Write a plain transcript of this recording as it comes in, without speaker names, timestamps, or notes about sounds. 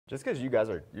Just because you guys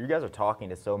are talking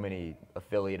to so many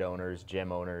affiliate owners,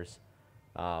 gym owners,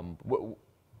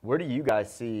 where do you guys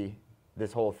see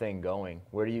this whole thing going?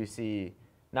 Where do you see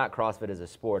not CrossFit as a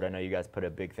sport? I know you guys put a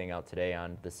big thing out today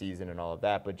on the season and all of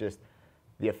that, but just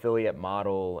the affiliate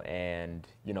model and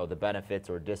the benefits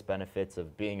or disbenefits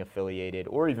of being affiliated,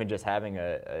 or even just having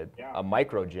a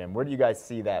micro gym. Where do you guys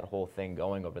see that whole thing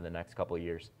going over the next couple of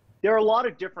years? There are a lot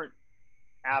of different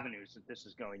avenues that this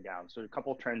is going down. So a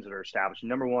couple of trends that are established.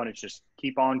 Number one is just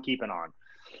keep on keeping on.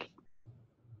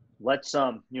 Let's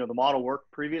the model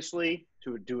worked previously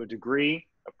to do a degree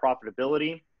of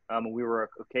profitability. We were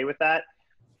okay with that.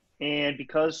 And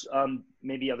because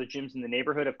maybe other gyms in the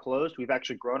neighborhood have closed, we've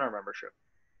actually grown our membership.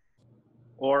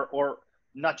 Or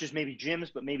not just maybe gyms,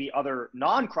 but maybe other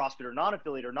non-CrossFit or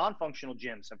non-affiliate or non-functional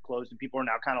gyms have closed, and people are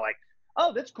now kind of like,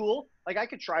 oh, that's cool. Like, I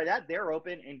could try that. They're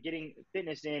open, and getting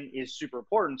fitness in is super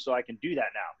important, so I can do that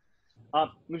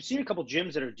now. We've seen a couple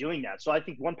gyms that are doing that. So I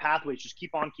think one pathway is just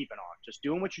keep on keeping on. Just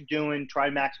doing what you're doing, try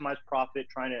to maximize profit,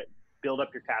 trying to build up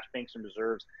your cash banks and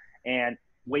reserves, and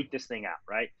wait this thing out,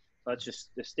 right? So that's just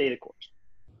the state of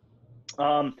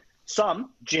course.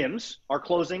 Some gyms are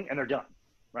closing and they're done,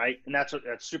 right? And that's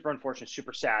super unfortunate,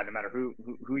 super sad, no matter who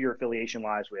your affiliation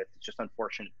lies with. It's just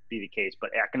unfortunate to be the case.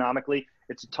 But economically,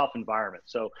 it's a tough environment.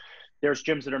 So there's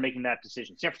gyms that are making that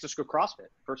decision. San Francisco CrossFit,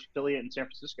 first affiliate in San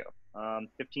Francisco,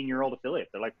 15-year-old affiliate.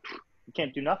 They're like, we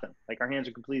can't do nothing. Like, our hands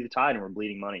are completely tied and we're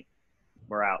bleeding money.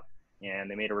 We're out.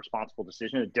 And they made a responsible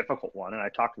decision, a difficult one. And I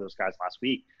talked to those guys last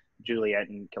week, Juliet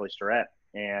and Kelly Starrett,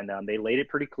 and they laid it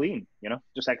pretty clean.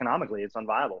 Just economically, it's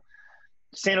unviable.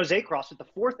 San Jose CrossFit, the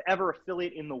fourth ever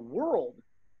affiliate in the world,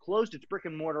 closed its brick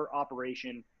and mortar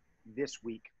operation this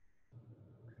week.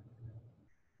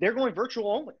 They're going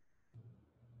virtual only.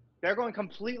 They're going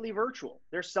completely virtual.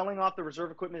 They're selling off the reserve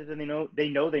equipment that they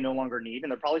no longer need,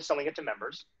 and they're probably selling it to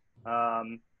members. Now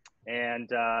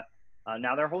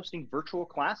they're hosting virtual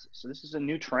classes. So this is a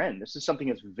new trend. This is something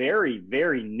that's very,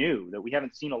 very new that we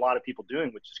haven't seen a lot of people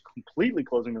doing, which is completely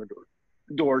closing their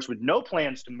doors with no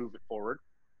plans to move it forward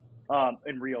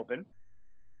and reopen.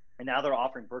 And now they're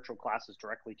offering virtual classes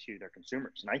directly to their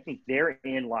consumers. And I think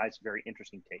therein lies a very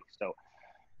interesting take. So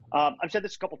I've said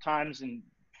this a couple times in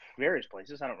various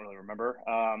places. I don't really remember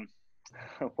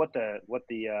what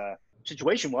the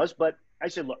situation was, but I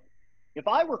said, look, if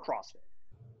I were CrossFit,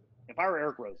 if I were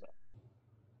Eric Rosa,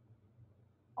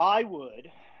 I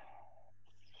would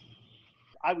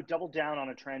double down on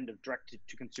a trend of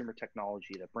direct-to-consumer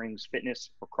technology that brings fitness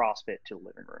or CrossFit to the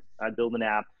living room. I'd build an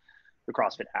app, the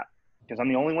CrossFit app, because I'm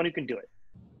the only one who can do it.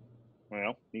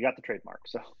 You got the trademark,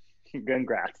 so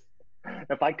congrats.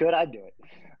 If I could, I'd do it.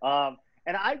 And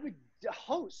I would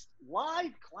host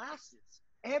live classes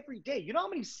every day. You know how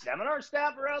many seminar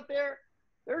staff are out there?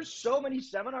 There's so many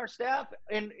seminar staff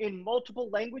in multiple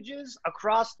languages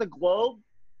across the globe.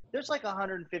 There's like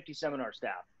 150 seminar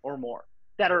staff or more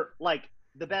that are like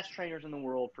the best trainers in the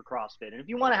world for CrossFit. And if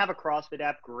you want to have a CrossFit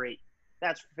app, great.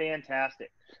 That's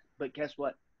fantastic. But guess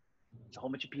what? There's a whole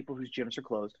bunch of people whose gyms are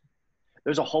closed.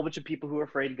 There's a whole bunch of people who are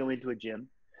afraid to go into a gym.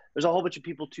 There's a whole bunch of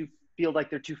people who feel like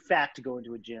they're too fat to go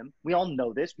into a gym. We all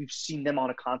know this. We've seen them on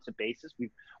a constant basis.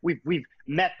 We've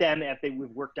met them we've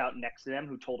worked out next to them,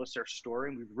 who told us their story,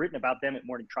 and we've written about them at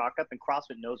Morning Chalk Up, and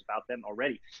CrossFit knows about them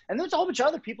already. And there's a whole bunch of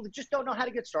other people that just don't know how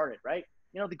to get started, right?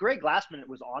 The Greg Glassman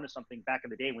was onto something back in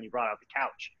the day when he brought out the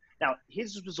couch. Now,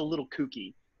 his was a little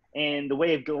kooky, and the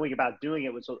way of going about doing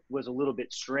it was a little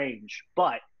bit strange.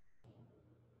 But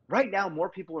right now, more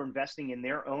people are investing in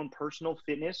their own personal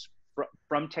fitness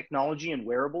from technology and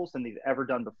wearables than they've ever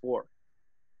done before.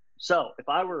 So if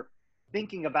I were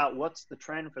thinking about what's the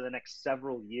trend for the next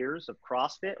several years of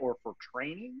CrossFit or for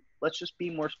training, let's just be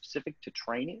more specific to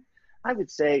training. I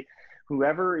would say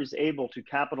whoever is able to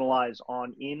capitalize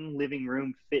on in living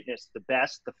room fitness the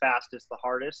best, the fastest, the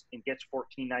hardest, and gets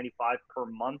 $14.95 per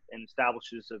month and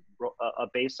establishes a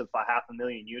base of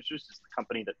 500,000 users is the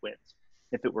company that wins.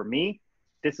 If it were me,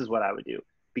 this is what I would do.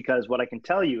 Because what I can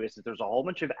tell you is that there's a whole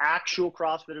bunch of actual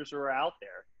CrossFitters who are out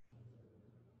there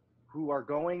who are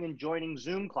going and joining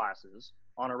Zoom classes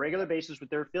on a regular basis with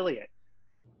their affiliate.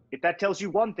 If that tells you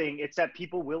one thing, it's that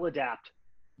people will adapt.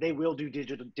 They will do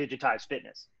digitized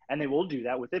fitness. And they will do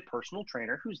that with a personal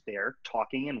trainer who's there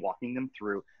talking and walking them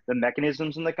through the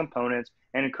mechanisms and the components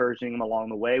and encouraging them along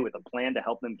the way with a plan to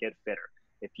help them get fitter.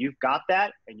 If you've got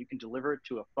that and you can deliver it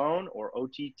to a phone or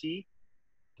OTT,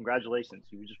 congratulations,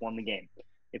 you just won the game.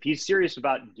 If he's serious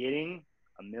about getting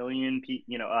a million,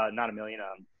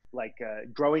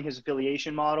 growing his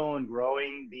affiliation model and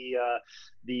growing the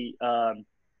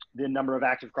number of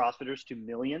active CrossFitters to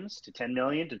millions, to 10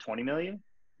 million, to 20 million,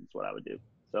 that's what I would do.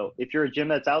 So if you're a gym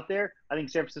that's out there, I think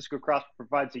San Francisco CrossFit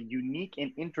provides a unique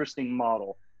and interesting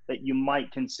model that you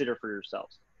might consider for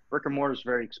yourselves. Brick and mortar is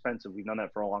very expensive. We've known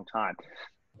that for a long time.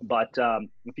 But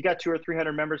if you got 200 or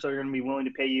 300 members that are going to be willing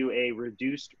to pay you a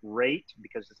reduced rate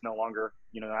because it's no longer,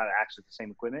 not access the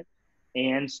same equipment,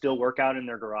 and still work out in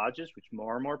their garages, which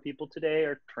more and more people today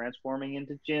are transforming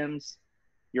into gyms,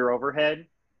 your overhead,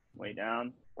 way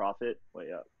down, profit,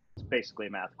 way up. It's basically a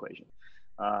math equation.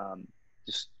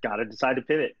 Just got to decide to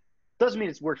pivot. Doesn't mean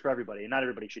it works for everybody, and not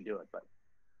everybody should do it, but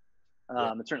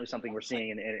it's certainly something we're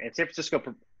seeing. And San Francisco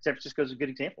is a good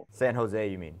example. San Jose,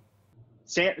 you mean?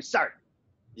 San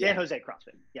Jose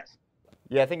CrossFit, yes.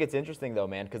 Yeah, I think it's interesting though,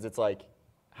 man, because it's like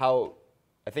how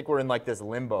I think we're in like this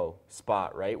limbo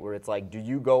spot, right? Where it's like, do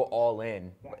you go all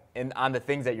in on the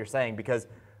things that you're saying? Because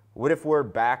what if we're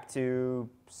back to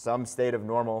some state of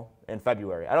normal in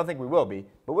February? I don't think we will be,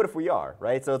 but what if we are,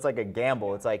 right? So it's like a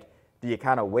gamble. It's like, do you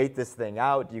kind of wait this thing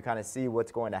out? Do you kind of see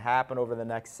what's going to happen over the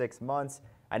next 6 months?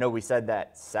 I know we said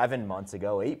that 7 months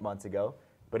ago, 8 months ago,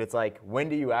 but it's like, when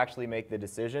do you actually make the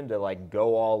decision to like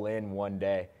go all in one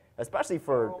day? Especially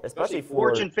for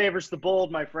fortune favors the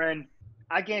bold, my friend.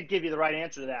 I can't give you the right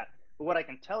answer to that, but what I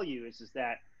can tell you is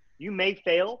that you may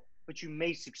fail, but you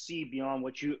may succeed beyond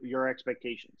what your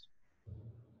expectations.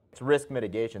 It's risk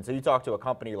mitigation. So you talk to a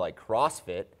company like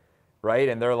CrossFit, right?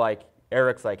 And they're like,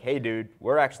 Eric's like, hey, dude,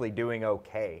 we're actually doing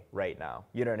okay right now.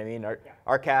 You know what I mean?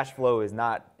 Our cash flow is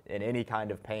not in any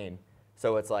kind of pain.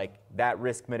 So it's like that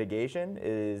risk mitigation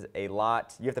is a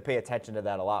lot. You have to pay attention to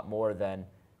that a lot more than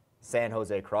San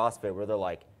Jose CrossFit, where they're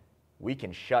like, we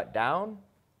can shut down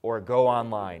or go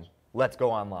online. Let's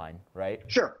go online, right?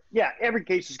 Sure. Yeah, every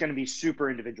case is going to be super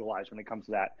individualized when it comes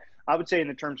to that. I would say in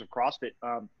the terms of CrossFit,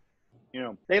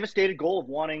 they have a stated goal of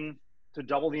wanting to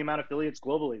double the amount of affiliates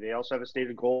globally. They also have a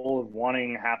stated goal of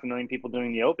wanting 500,000 people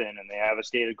doing the Open, and they have a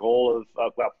stated goal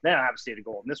of they don't have a stated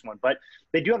goal in this one, but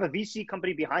they do have a VC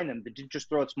company behind them that didn't just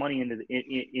throw its money into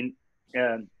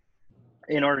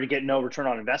in order to get no return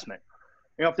on investment.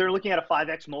 If they're looking at a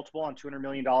 5x multiple on $200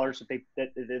 million on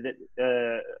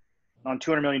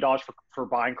 $200 million for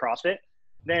buying CrossFit,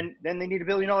 then they need $1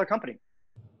 billion company.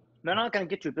 They're not going to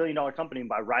get to $1 billion company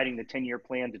by writing the 10-year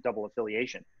plan to double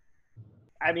affiliation.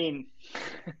 I mean,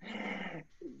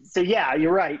 so yeah,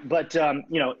 you're right. But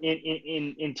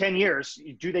in 10 years,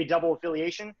 do they double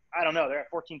affiliation? I don't know. They're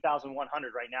at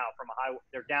 14,100 right now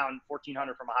they're down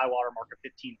 1,400 from a high water mark of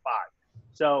 15.5.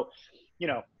 So,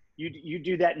 you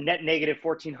do that net negative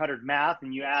 1,400 math,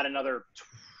 and you add another,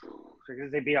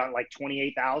 because they'd be on like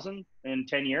 28,000 in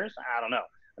 10 years. I don't know.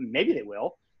 Maybe they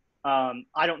will.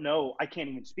 I don't know. I can't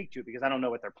even speak to it because I don't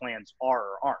know what their plans are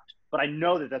or aren't. But I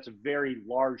know that that's a very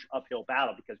large uphill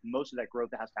battle because most of that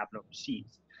growth has to happen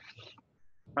overseas.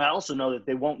 I also know that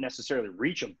they won't necessarily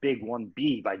reach a big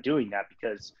 1B by doing that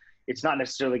because it's not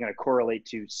necessarily going to correlate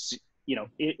to,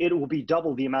 it will be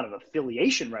double the amount of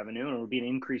affiliation revenue, and it will be an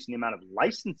increase in the amount of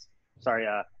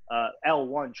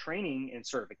L1 training and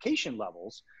certification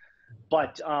levels.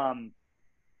 But I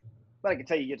can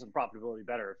tell you get some profitability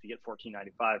better if you get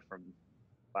 $14.95 from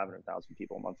 500,000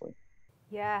 people monthly.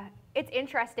 Yeah, it's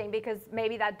interesting because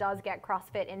maybe that does get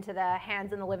CrossFit into the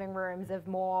hands and the living rooms of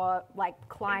more like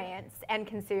clients and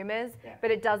consumers,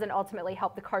 but it doesn't ultimately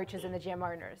help the coaches and the gym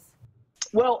owners.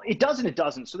 Well, it does and it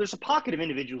doesn't. So there's a pocket of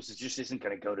individuals that just isn't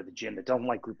going to go to the gym, that don't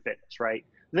like group fitness, right?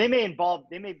 They may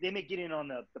get in on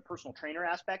the personal trainer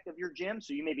aspect of your gym,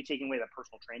 so you may be taking away that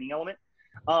personal training element.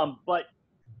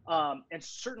 And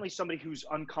certainly somebody who's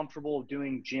uncomfortable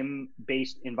doing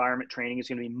gym-based environment training is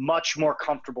going to be much more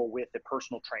comfortable with a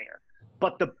personal trainer.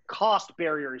 But the cost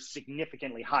barrier is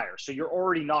significantly higher. So you're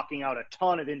already knocking out a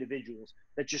ton of individuals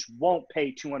that just won't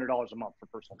pay $200 a month for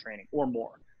personal training or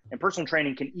more. And personal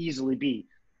training can easily be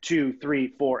 $200,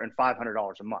 $300, $400, and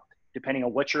 $500 a month, depending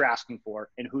on what you're asking for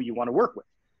and who you want to work with,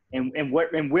 and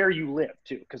where you live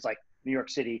too. Because like New York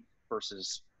City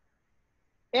versus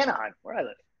Anaheim, where I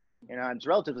live. It's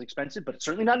relatively expensive, but it's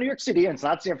certainly not New York City, and it's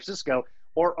not San Francisco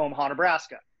or Omaha,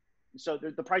 Nebraska. So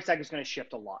the price tag is going to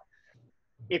shift a lot.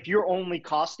 If you're only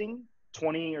costing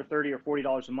 $20 or $30 or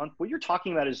 $40 a month, what you're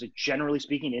talking about is, generally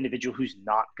speaking, an individual who's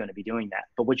not going to be doing that.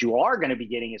 But what you are going to be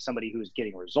getting is somebody who is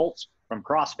getting results from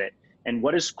CrossFit. And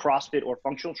what is CrossFit or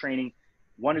functional training?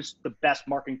 One is the best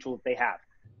marketing tool that they have.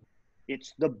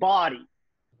 It's the body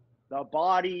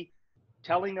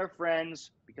telling their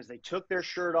friends because they took their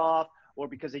shirt off, or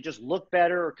because they just look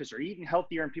better, or because they're eating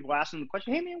healthier, and people ask them the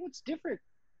question, hey man, what's different?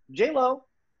 J-Lo,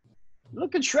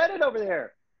 looking shredded over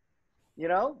there.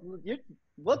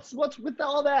 What's with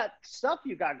all that stuff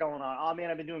you got going on? Oh man,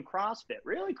 I've been doing CrossFit.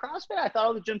 Really? CrossFit? I thought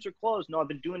all the gyms are closed. No, I've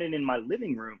been doing it in my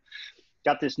living room.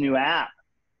 Got this new app.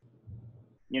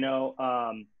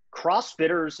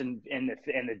 CrossFitters and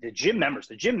the gym members,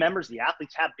 the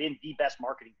athletes have been the best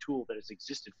marketing tool that has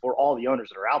existed for all the owners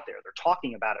that are out there. They're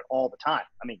talking about it all the time.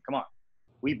 I mean, come on.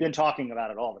 We've been talking about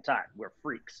it all the time. We're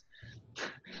freaks.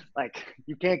 Like,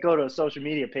 you can't go to a social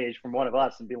media page from one of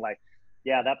us and be like,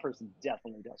 yeah, that person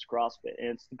definitely does CrossFit. And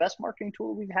it's the best marketing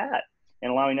tool we've had,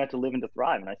 and allowing that to live and to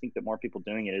thrive. And I think that more people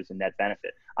doing it is a net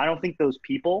benefit. I don't think those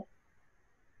people,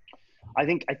 I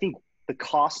think the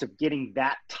cost of getting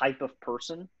that type of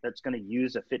person that's going to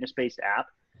use a fitness-based app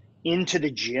into the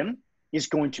gym is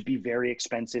going to be very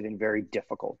expensive and very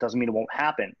difficult. Doesn't mean it won't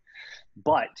happen,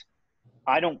 but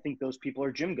I don't think those people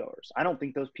are gym goers. I don't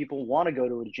think those people want to go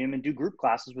to a gym and do group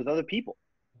classes with other people.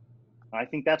 I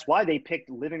think that's why they picked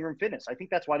living room fitness. I think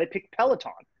that's why they picked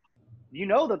Peloton. You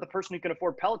know that the person who can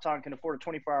afford Peloton can afford a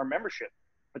 24-hour membership,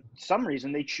 but for some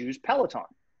reason they choose Peloton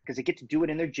because they get to do it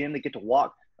in their gym. They get to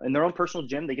walk in their own personal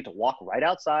gym. They get to walk right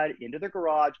outside into their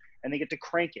garage, and they get to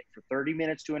crank it for 30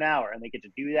 minutes to an hour. And they get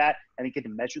to do that, and they get to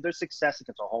measure their success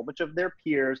against a whole bunch of their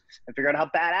peers and figure out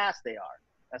how badass they are.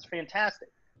 That's fantastic.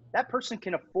 That person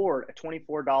can afford a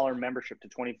 $24 membership to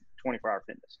 24-hour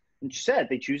fitness. And you said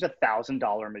they choose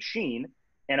 $1,000 machine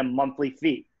and a monthly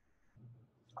fee.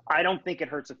 I don't think it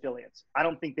hurts affiliates. I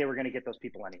don't think they were going to get those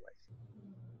people anyways.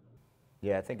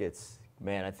 Yeah, I think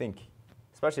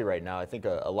especially right now, I think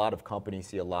a lot of companies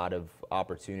see a lot of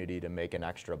opportunity to make an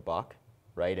extra buck,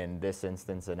 right? In this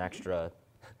instance, an extra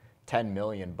 10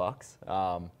 million bucks.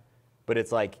 But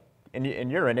it's like,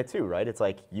 and you're in it too, right? It's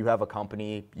like you have a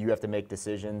company, you have to make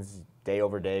decisions day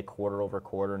over day, quarter over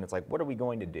quarter, and it's like, what are we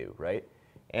going to do, right?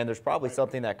 And there's probably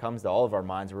something that comes to all of our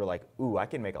minds where we're like, ooh, I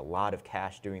can make a lot of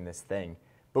cash doing this thing.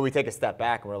 But we take a step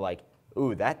back and we're like,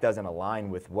 ooh, that doesn't align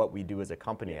with what we do as a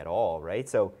company at all, right?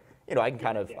 So, I can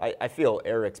kind of, I feel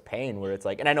Eric's pain where it's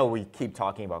like, and I know we keep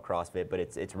talking about CrossFit, but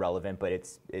it's relevant, but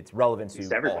it's relevant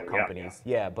to all companies.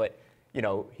 Yeah, but,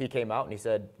 he came out and he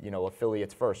said,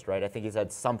 affiliates first, right? I think he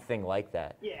said something like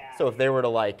that. Yeah. So if they were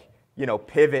to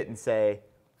pivot and say,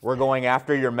 we're going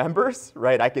after your members,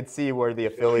 right? I could see where the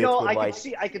affiliates would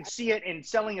I could see it, and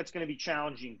selling it's going to be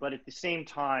challenging, but at the same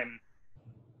time,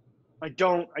 I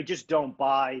just don't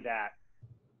buy that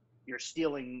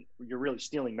you're really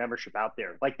stealing membership out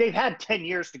there. Like, they've had 10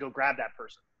 years to go grab that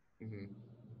person. Mm-hmm.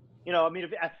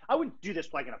 I wouldn't do this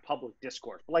in a public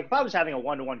discourse, but if I was having a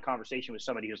one-to-one conversation with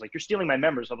somebody who's like, you're stealing my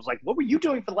members, I was like, what were you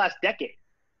doing for the last decade?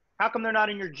 How come they're not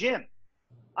in your gym?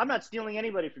 I'm not stealing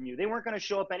anybody from you. They weren't going to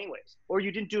show up anyways, or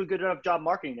you didn't do a good enough job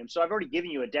marketing them. So I've already given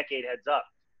you a decade's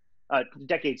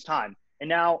time. And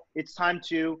now it's time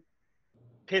to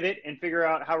pivot and figure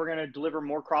out how we're going to deliver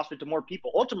more CrossFit to more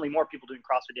people. Ultimately, more people doing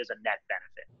CrossFit is a net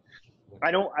benefit.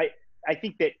 I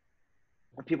think that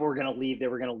when people were going to leave, they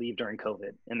were going to leave during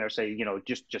COVID, and they're saying,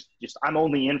 just I'm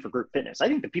only in for group fitness. I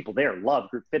think the people there love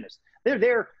group fitness. They're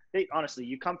there. Honestly,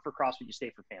 you come for CrossFit, you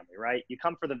stay for family, right? You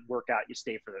come for the workout, you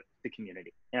stay for the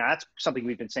community. And that's something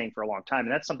we've been saying for a long time.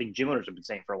 And that's something gym owners have been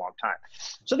saying for a long time.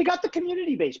 So they got the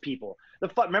community-based people.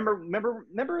 Remember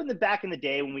in the back in the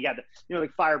day when we got the,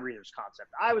 fire breathers concept.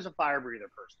 I was a fire breather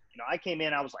person. I came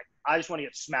in, I was like, I just want to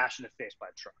get smashed in the face by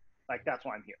a truck. Like, that's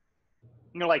why I'm here.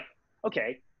 And you're like,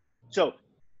 okay. So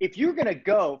if you're going to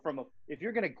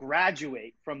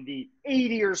graduate from the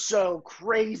 80 or so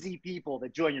crazy people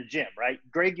that join your gym, right?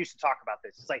 Greg used to talk about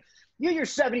this. It's like, you're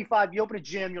 75, you open a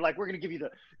gym, you're like, we're going to give you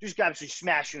just absolutely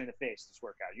smash you in the face this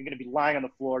workout. You're going to be lying on the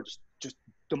floor, just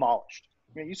demolished.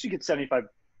 You should get 75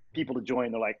 people to join.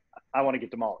 They're like, I want to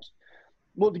get demolished.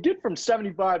 Well, to get from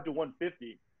 75 to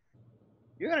 150,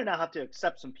 you're going to now have to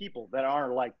accept some people that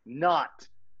are not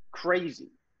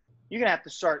crazy. You're going to have to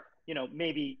start,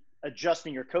 maybe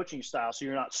adjusting your coaching style so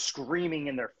you're not screaming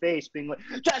in their face, being like,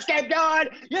 just keep going,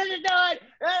 you just do it,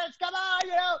 come on,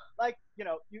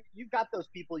 you've got those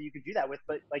people you could do that with,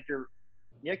 but your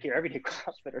everyday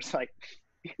CrossFitters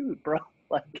dude, bro,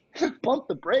 pump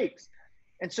the brakes.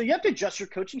 And so you have to adjust your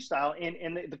coaching style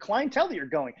and the clientele that you're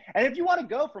going. And if you want to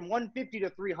go from 150 to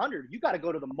 300, you got to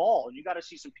go to the mall and you got to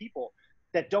see some people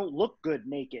that don't look good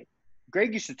naked.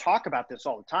 Greg used to talk about this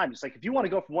all the time. It's like, if you want to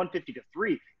go from 150 to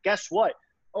 3, guess what?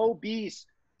 Obese,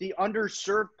 the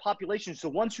underserved populations, the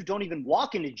ones who don't even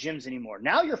walk into gyms anymore.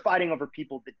 Now you're fighting over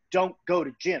people that don't go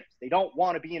to gyms. They don't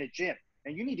want to be in a gym.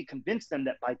 And you need to convince them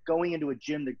that by going into a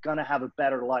gym, they're going to have a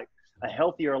better life, a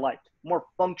healthier life, more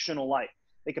functional life.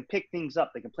 They can pick things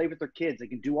up. They can play with their kids. They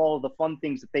can do all of the fun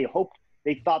things that they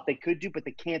thought they could do, but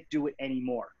they can't do it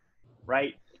anymore.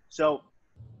 Right? So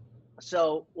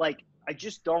I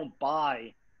just don't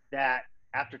buy that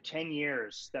after 10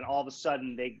 years, then all of a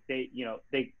sudden they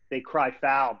cry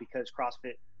foul because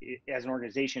CrossFit as an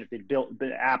organization, if they built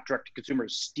the app direct to consumer,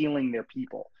 is stealing their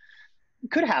people.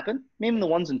 Could happen, maybe in the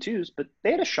ones and twos, but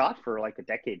they had a shot for like a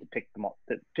decade to pick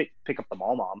up the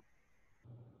mall mom,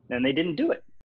 and they didn't do it.